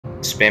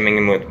Spamming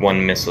him with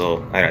one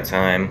missile at a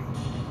time.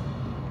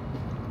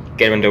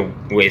 Get him to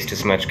waste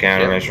as much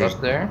countermeasures.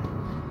 Up there.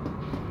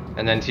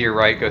 And then to your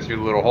right, go through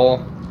the little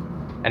hole.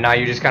 And now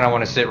you just kind of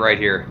want to sit right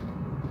here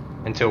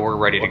until we're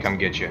ready to come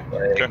get you.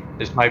 Okay.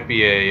 This might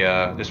be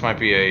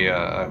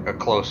a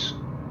close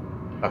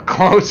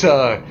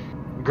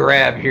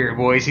grab here,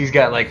 boys. He's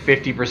got like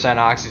 50%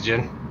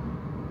 oxygen.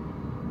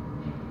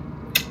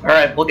 All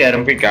right, we'll get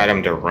him. We got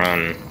him to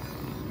run.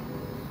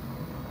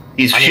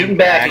 He's shooting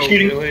back. He's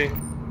shooting.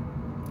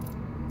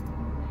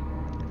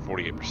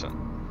 48%.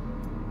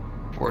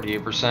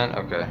 48%.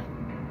 Okay.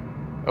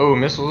 Oh,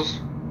 missiles.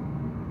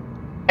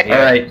 All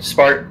right,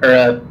 Spartan.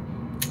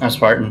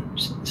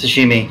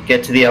 Sashimi,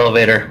 get to the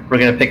elevator. We're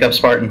gonna pick up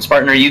Spartan.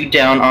 Spartan, are you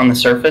down on the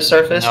surface?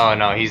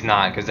 No, he's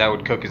not, because that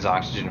would cook his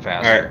oxygen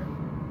faster.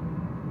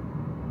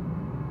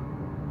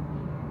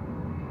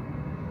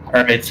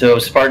 All right, so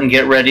Spartan,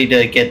 get ready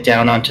to get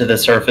down onto the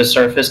surface,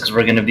 because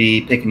we're gonna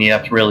be picking you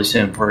up really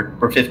soon.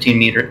 We're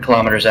 15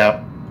 kilometers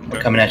out.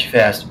 We're coming at you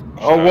fast.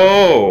 Oh,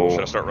 whoa!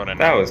 Should I start running?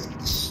 That was.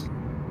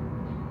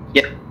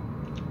 Yep.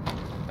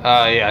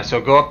 Yeah. So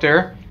go up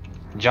there,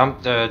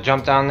 jump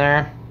down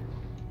there,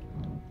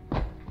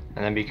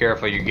 and then be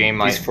careful. Your game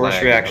might. These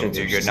force reactions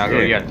are are good. Now go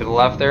to the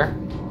left there,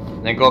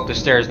 and then go up the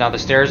stairs. Now the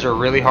stairs are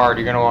really hard.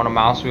 You're gonna want to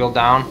mouse wheel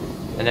down,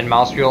 and then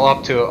mouse wheel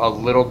up to a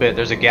little bit.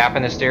 There's a gap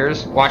in the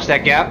stairs. Watch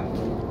that gap.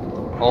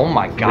 Oh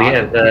my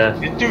god!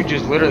 This dude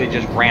just literally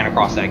ran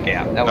across that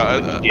gap. That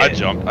was I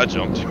jumped.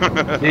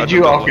 Did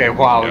you? Okay,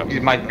 wow. Yeah.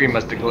 My screen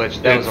must have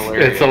glitched. That was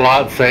hilarious. It's a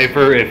lot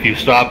safer if you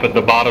stop at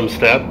the bottom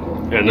step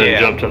and then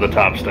jump to the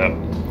top step.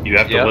 You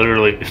have to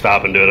literally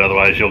stop and do it,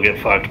 otherwise you'll get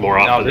fucked more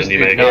often than you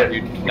make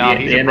it. No,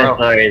 he's a pro.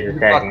 He's a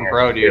fucking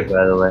pro, dude.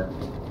 By the way.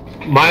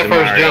 My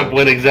first jump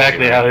went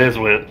exactly how his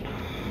went.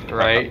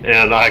 Right.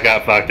 And I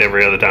got fucked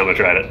every other time I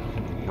tried it.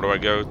 Where do I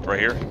go? Right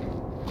here?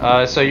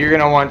 So you're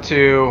gonna want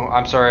to.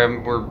 I'm sorry,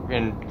 we're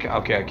in.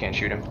 Okay, I can't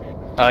shoot him.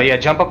 Yeah,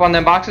 jump up on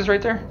them boxes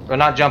right there. Or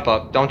not jump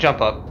up. Don't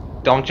jump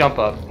up. Don't jump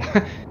up.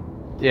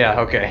 Yeah.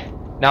 Okay.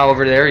 Now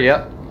over there.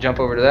 Yep. Jump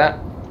over to that.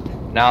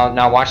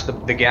 Now watch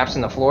the gaps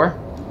in the floor.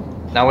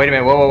 Now wait a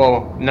minute.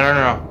 Whoa.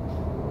 No.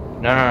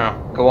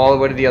 Go all the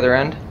way to the other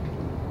end.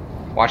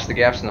 Watch the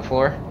gaps in the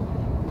floor.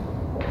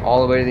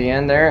 All the way to the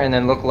end there, and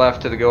then look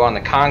left to go on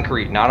the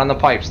concrete, not on the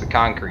pipes. The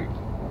concrete.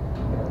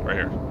 Right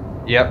here.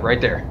 Yep.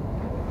 Right there.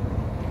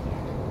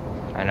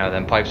 I know,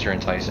 them pipes are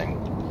enticing.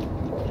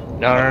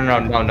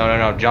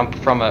 No. Jump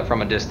from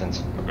a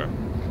distance. Okay.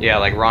 Yeah,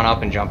 like run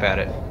up and jump at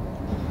it.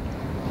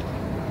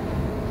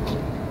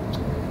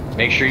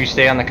 Make sure you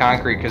stay on the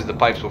concrete because the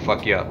pipes will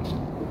fuck you up.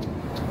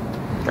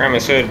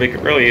 Ramus Hood, we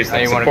could really use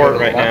that you wanna support go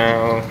to the right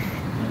now.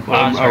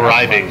 I'm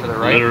arriving, to the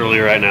right. literally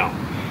right now.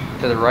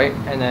 To the right,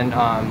 and then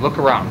look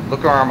around.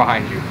 Look around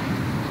behind you.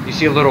 You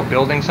see a little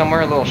building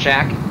somewhere, a little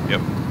shack?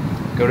 Yep.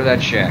 Go to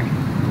that shack.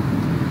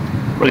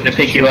 We're gonna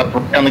pick you up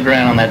on the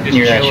ground on that Just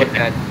near that chill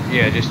shack.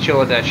 just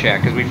chill at that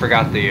shack because we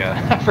forgot the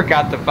I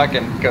forgot the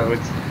fucking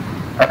codes.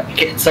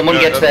 Someone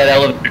get to that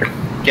elevator.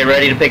 Get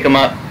ready to pick them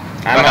up.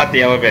 I'm at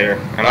the elevator.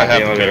 I'm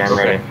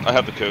ready. I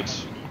have the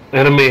codes.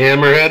 Enemy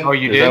hammerhead? Oh,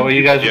 you Is did? that what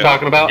you guys are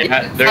talking about?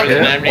 Yeah, there's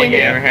an enemy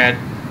hammerhead.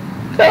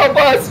 Help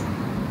us!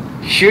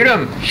 Shoot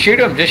him!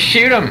 Just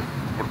shoot him!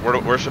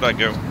 Where should I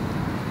go?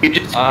 You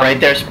just right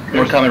there.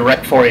 We're coming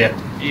right for you.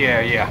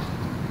 Yeah.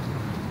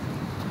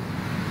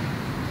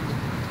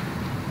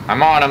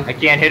 I'm on him. I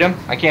can't hit him.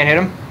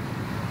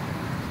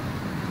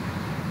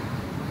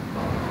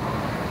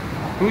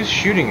 Who's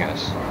shooting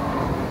us?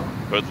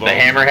 Both The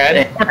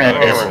hammerhead?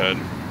 Hammerhead.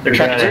 They're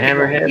trying to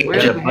hammerhead.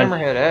 Where's the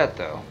hammerhead at,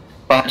 though?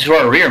 to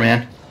our rear,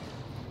 man.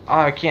 Oh,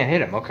 I can't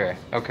hit him.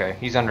 Okay.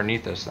 He's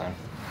underneath us then.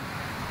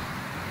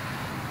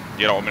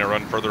 You don't want me to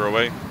run further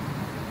away?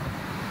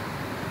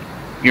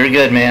 You're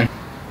good, man.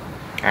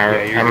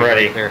 Alright, I'm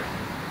ready. Right there.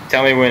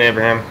 Tell me when,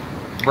 Abraham.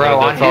 Bro,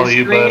 That's on all his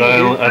you, screen, bud.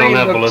 I don't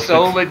have looks ballistics.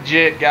 so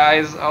legit,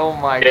 guys. Oh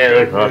my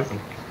Yeah, goodness.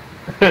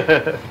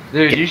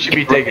 Dude, you should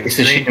be taking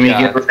Sashimi,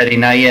 screenshots. get ready.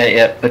 Not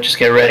yet, but just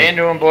get ready.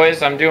 Into him,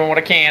 boys. I'm doing what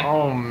I can.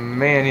 Oh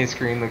man, his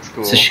screen looks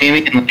cool.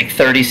 Sashimi in like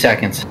 30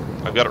 seconds.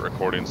 I've got it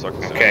recording so I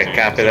can see Okay, it.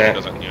 copy So that.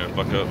 It doesn't,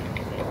 fuck up.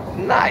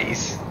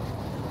 Nice.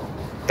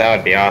 That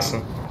would be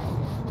awesome.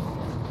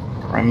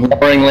 I'm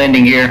lowering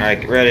landing gear.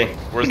 Alright, get ready.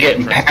 Where's the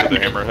Getting entrance to the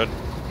pounded.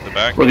 hammerhead? The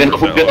back? We're gonna Or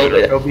the go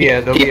elevator? There'll be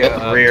a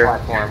rear.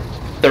 platform.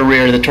 the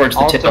rear, towards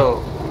the tip.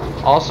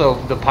 Also,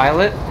 the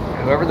pilot,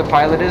 whoever the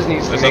pilot is,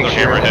 needs This to other make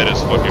sure. hammerhead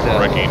is fucking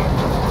wrecking.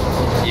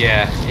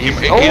 Yeah.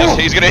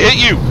 He's gonna hit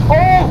you!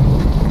 Oh!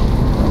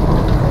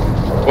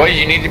 Boys,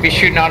 you need to be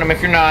shooting on him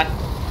if you're not.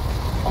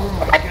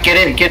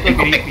 Get in, get in.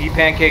 He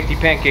pancaked.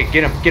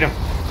 Get him.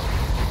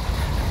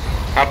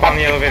 Hop on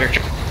the elevator.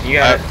 You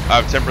I got it.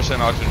 have 10%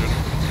 oxygen.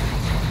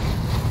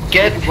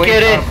 Get Wait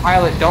in. on a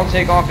pilot, don't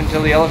take off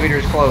until the elevator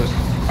is closed.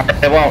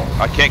 I won't.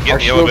 I can't get Our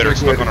in the elevator,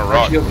 it's shields stuck are on a good.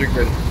 Our rock. shields are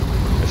good.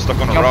 It's stuck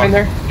on a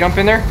rock. Jump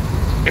in there.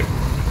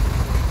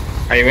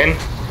 Are you in?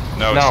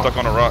 No, it's stuck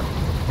on a rock.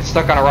 It's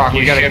stuck on a rock.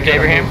 We gotta shift,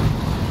 Abraham?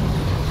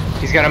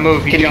 He's gotta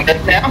move. He Can you jumped.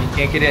 get now? He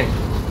can't get in.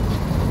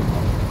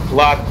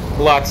 Lock.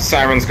 Lots of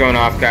sirens going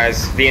off,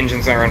 guys. The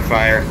engines are on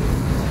fire.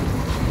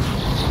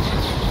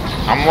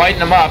 I'm lighting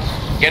them up.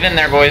 Get in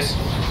there, boys.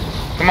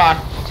 Come on.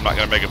 I'm not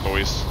gonna make it,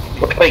 boys.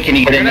 Wait, can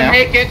you get We're in gonna now?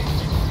 make it.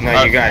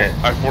 No, you got it.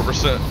 I have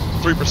 4%,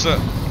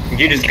 3%.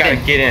 You just gotta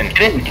get in.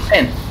 Get in, get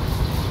in.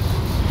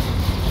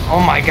 Oh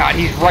my god,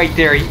 he's right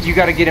there. You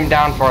gotta get him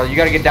down farther. You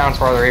gotta get down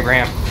farther,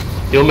 Abraham.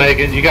 You'll make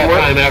it. You got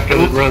time after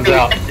it runs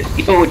out.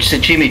 Oh,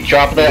 Sashimi,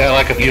 drop You that. got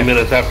like a few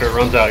minutes after it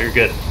runs out. You're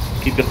good.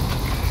 Keep it.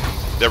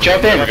 There we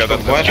Jump go. in. There we go.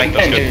 That's What? good.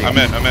 That's good. I'm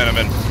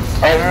in.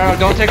 No,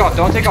 don't take off.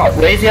 Don't take off.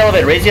 Raise the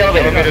elevator, raise the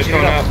elevator. Elevator's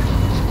going up.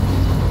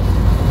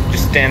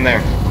 Just stand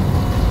there.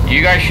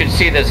 You guys should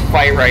see this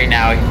fight right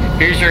now.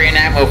 Here's your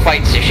in-ammo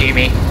fight,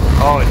 Sashimi.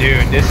 Oh,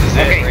 dude, this is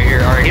Okay. it right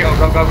here. All right, Here. go.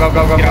 Get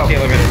off the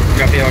elevator.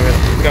 Get off the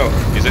elevator. Go.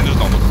 These engines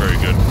don't look very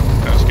good.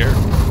 Kind of scared.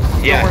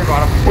 Yeah. Don't worry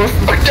about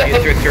him.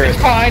 Get through it.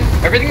 It's fine.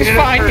 Everything's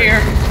fine here.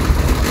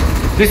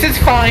 This is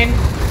fine.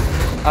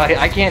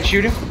 I can't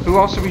shoot him. Who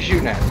else are we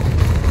shooting at?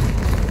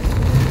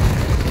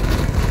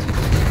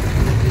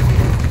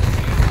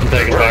 I'm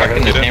taking fire.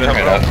 Fucking this Get in there.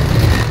 hammerhead up.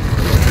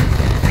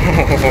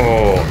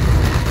 Oh.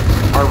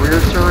 Our rear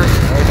turret?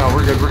 Oh, no,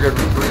 we're good.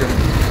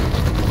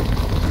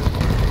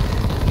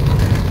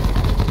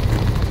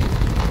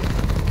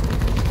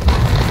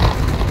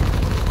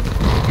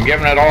 I'm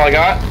giving it all I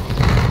got.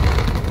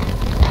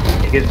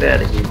 Get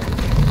that here.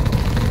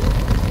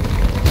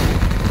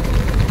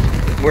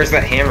 Where's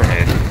that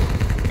hammerhead?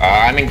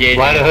 I'm engaged.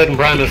 Light ahead and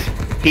Primus.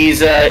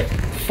 He's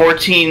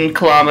 14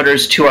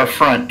 kilometers to our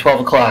front,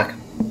 12 o'clock.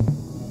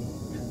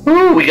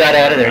 Woo, we got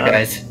out of there,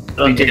 guys.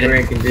 We did it.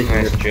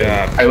 Nice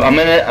job.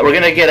 We're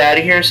gonna get out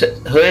of here. So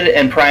Hood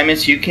and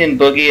Primus, you can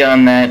boogie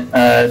on that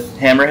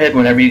hammerhead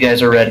whenever you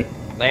guys are ready.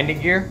 Landing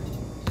gear?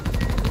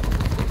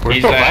 We're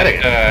He's still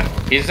fighting it.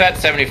 he's at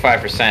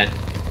 75%.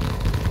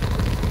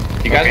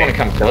 You guys Okay. want to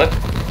come kill it?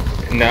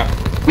 No.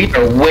 We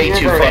are way Two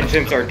too of our far.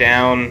 engines are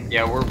down.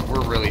 Yeah, we're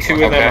really Two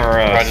far. of them are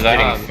Roger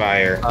that. spitting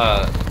fire.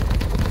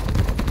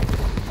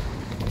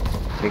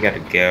 We gotta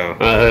go.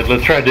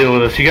 Let's try to deal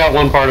with this. You got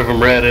one part of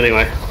them red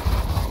anyway.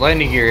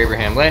 Landing gear,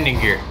 Abraham. Landing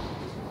gear.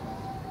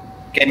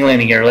 Getting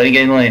landing gear.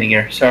 Getting landing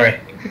gear. Sorry.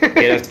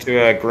 Get us to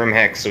a Grim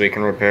Hex so we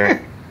can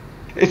repair.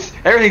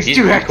 Everything's He's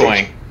too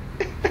going. hectic.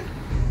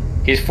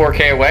 He's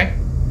 4K away.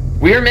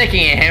 We are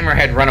making a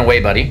hammerhead run away,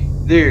 buddy.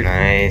 Dude.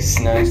 Nice.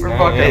 We're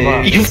fucking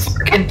alive. You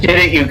fucking did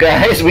it, you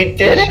guys. We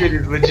did This it. shit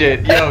is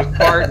legit. Yo,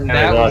 Spartan,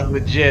 that was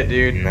legit,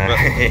 dude.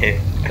 Nice.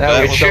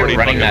 That was We're so running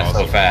fucking that so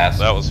awesome. fast.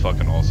 That was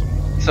fucking awesome.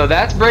 So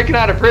that's breaking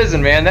out of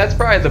prison, man. That's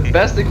probably the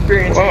best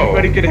experience Whoa.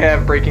 anybody could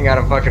have breaking out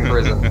of fucking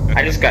prison.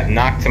 I just got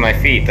knocked to my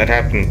feet. That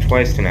happened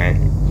twice tonight.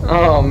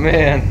 Oh,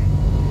 man.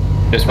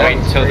 Just wait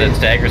until the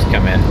daggers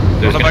come in.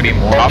 There's What if gonna I be can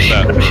more. top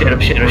that Oh, shit, oh,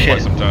 shit, oh, for shit.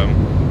 quite some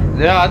time.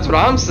 Yeah, that's what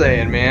I'm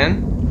saying,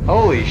 man.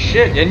 Holy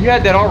shit. And you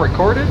had that all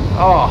recorded?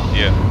 Oh,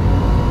 Yeah.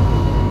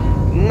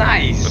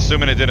 nice.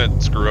 Assuming it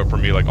didn't screw up for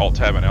me like alt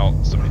tabbing out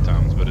so many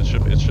times, but it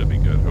should be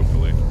good,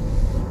 hopefully.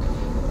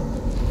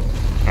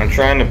 I'm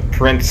trying to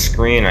print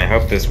screen. I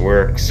hope this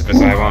works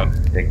because I want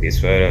to take these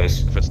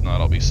photos. If it's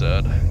not, I'll be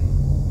sad.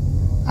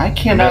 I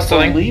cannot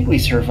Wrestling? believe we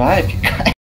survived, you guys.